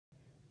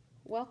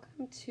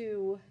Welcome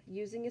to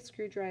using a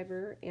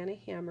screwdriver and a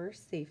hammer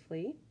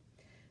safely.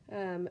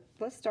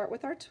 Let's start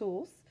with our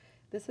tools.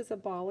 This is a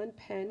ball and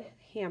pen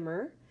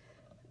hammer,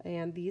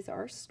 and these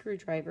are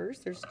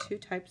screwdrivers. There's two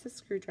types of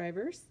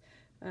screwdrivers.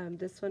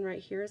 This one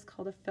right here is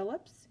called a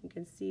Phillips. You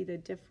can see the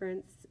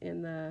difference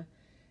in the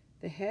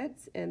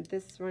heads, and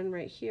this one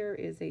right here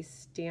is a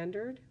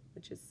standard,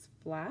 which is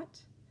flat.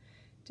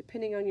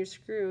 Depending on your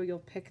screw, you'll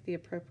pick the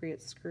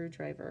appropriate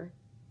screwdriver.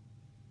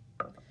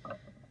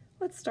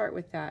 Let's start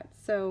with that.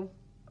 So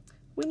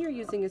when you're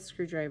using a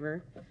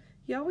screwdriver,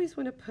 you always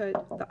want to put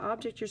the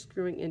object you're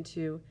screwing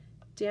into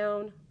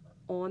down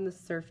on the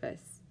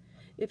surface.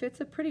 If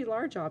it's a pretty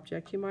large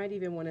object, you might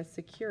even want to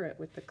secure it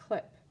with the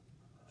clip.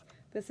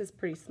 This is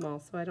pretty small,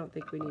 so I don't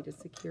think we need to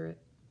secure it.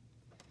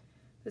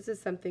 This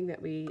is something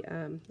that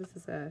this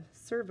is a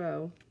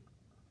servo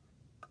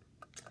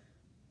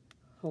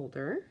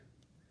holder.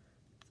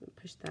 So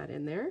push that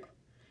in there,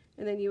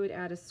 and then you would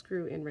add a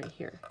screw in right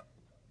here.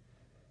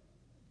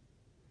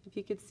 If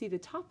you could see the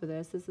top of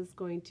this, this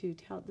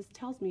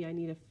tells me I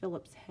need a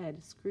Phillips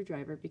head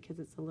screwdriver because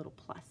it's a little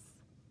plus.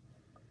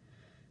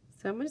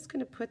 So I'm just going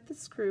to put the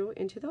screw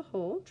into the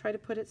hole, try to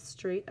put it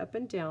straight up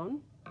and down,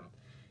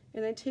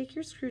 and then take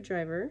your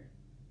screwdriver,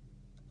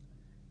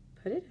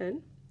 put it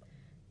in,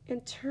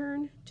 and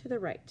turn to the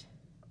right.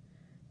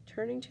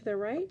 Turning to the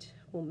right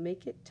will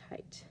make it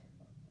tight.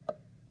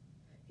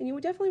 And you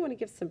would definitely want to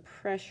give some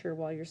pressure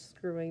while you're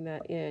screwing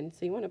that in,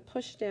 so you want to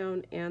push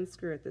down and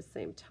screw at the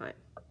same time.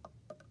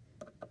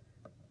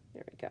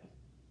 There we go.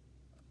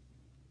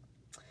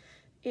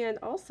 And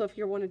also, if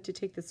you wanted to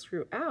take the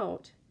screw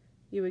out,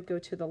 you would go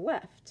to the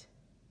left.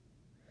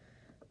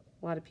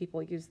 A lot of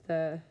people use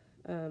the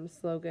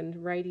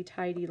slogan,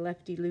 righty-tighty,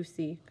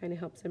 lefty-loosey, kind of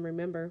helps them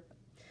remember.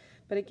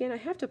 But again, I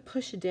have to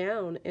push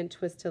down and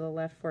twist to the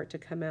left for it to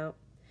come out.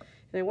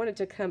 And I want it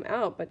to come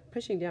out, but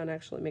pushing down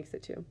actually makes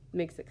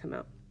it come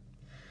out.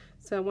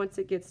 So once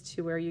it gets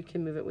to where you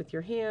can move it with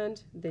your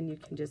hand, then you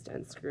can just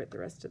unscrew it the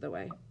rest of the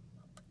way.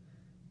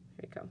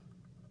 There you go.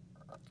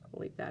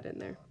 We'll leave that in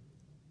there.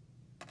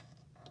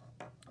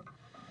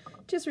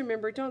 Just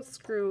remember, don't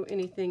screw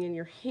anything in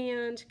your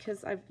hand,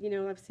 because I've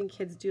seen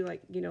kids do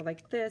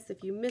like this.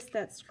 If you miss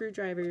that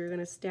screwdriver, you're going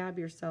to stab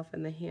yourself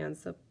in the hand.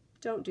 So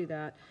don't do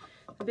that.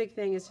 The big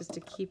thing is just to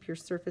keep your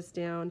surface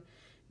down,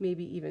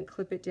 maybe even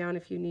clip it down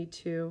if you need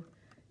to,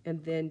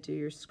 and then do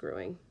your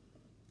screwing.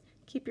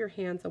 Keep your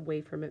hands away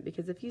from it,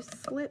 because if you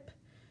slip,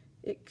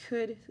 it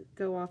could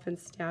go off and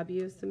stab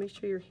you. So make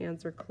sure your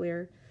hands are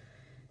clear.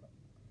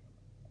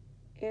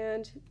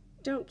 And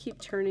don't keep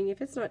turning. If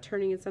it's not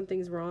turning and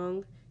something's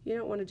wrong, you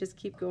don't want to just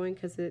keep going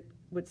because it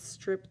would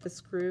strip the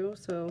screw.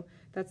 So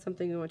that's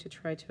something you want to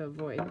try to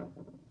avoid.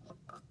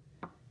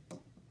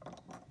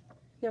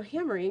 Now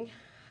hammering,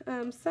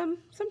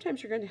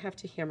 sometimes you're going to have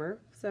to hammer.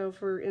 So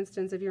for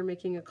instance, if you're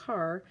making a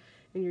car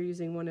and you're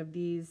using one of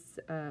these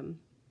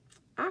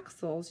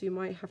axles, you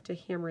might have to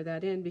hammer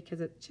that in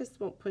because it just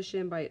won't push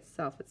in by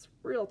itself. It's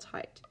real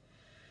tight.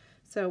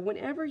 So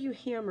whenever you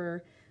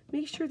hammer,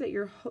 make sure that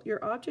your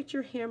object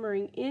you're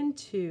hammering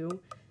into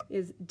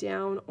is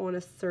down on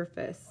a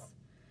surface.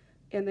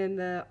 And then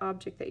the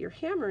object that you're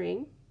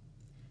hammering,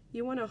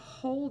 you want to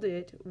hold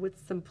it with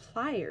some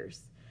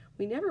pliers.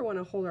 We never want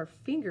to hold our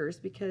fingers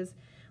because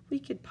we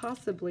could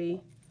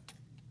possibly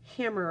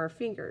hammer our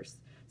fingers.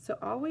 So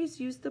always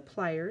use the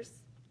pliers.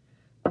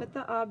 Put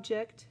the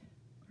object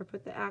or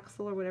put the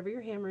axle or whatever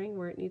you're hammering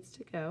where it needs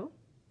to go.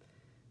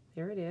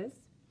 There it is.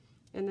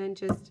 And then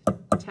just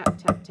tap,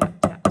 tap,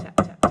 tap, tap, tap,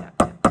 tap, tap,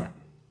 tap, tap.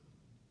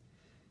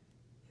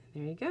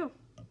 There you go.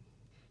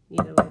 Need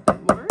a little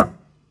bit more.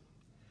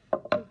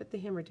 And put the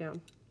hammer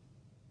down.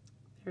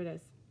 There it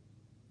is.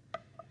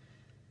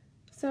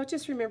 So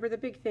just remember, the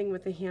big thing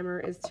with the hammer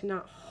is to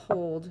not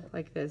hold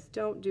like this.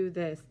 Don't do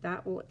this.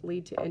 That will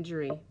lead to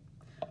injury.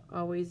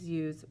 Always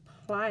use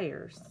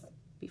pliers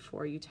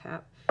before you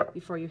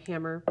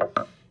hammer.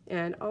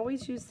 And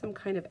always use some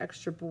kind of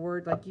extra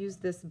board, like use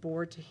this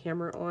board to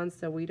hammer on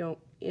so we don't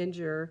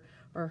injure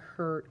or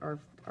hurt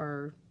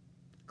our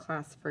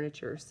class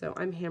furniture. So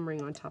I'm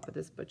hammering on top of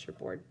this butcher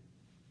board.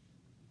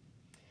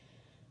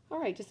 All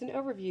right, just an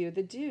overview.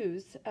 The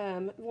do's,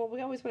 well,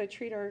 we always want to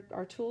treat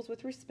our tools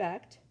with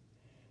respect.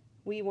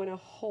 We want to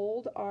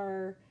hold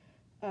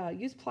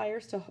use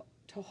pliers to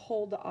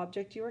hold the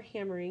object you are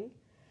hammering.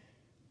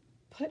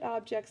 Put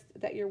objects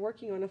that you're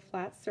working on a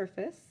flat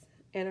surface.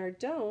 And our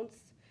don'ts,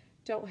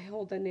 don't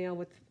hold the nail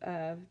with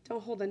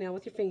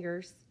your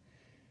fingers,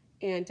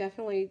 and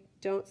definitely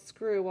don't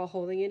screw while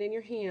holding it in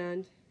your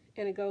hand.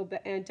 And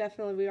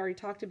definitely, we already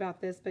talked about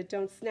this, but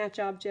don't snatch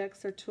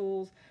objects or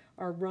tools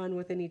or run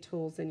with any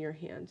tools in your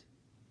hand.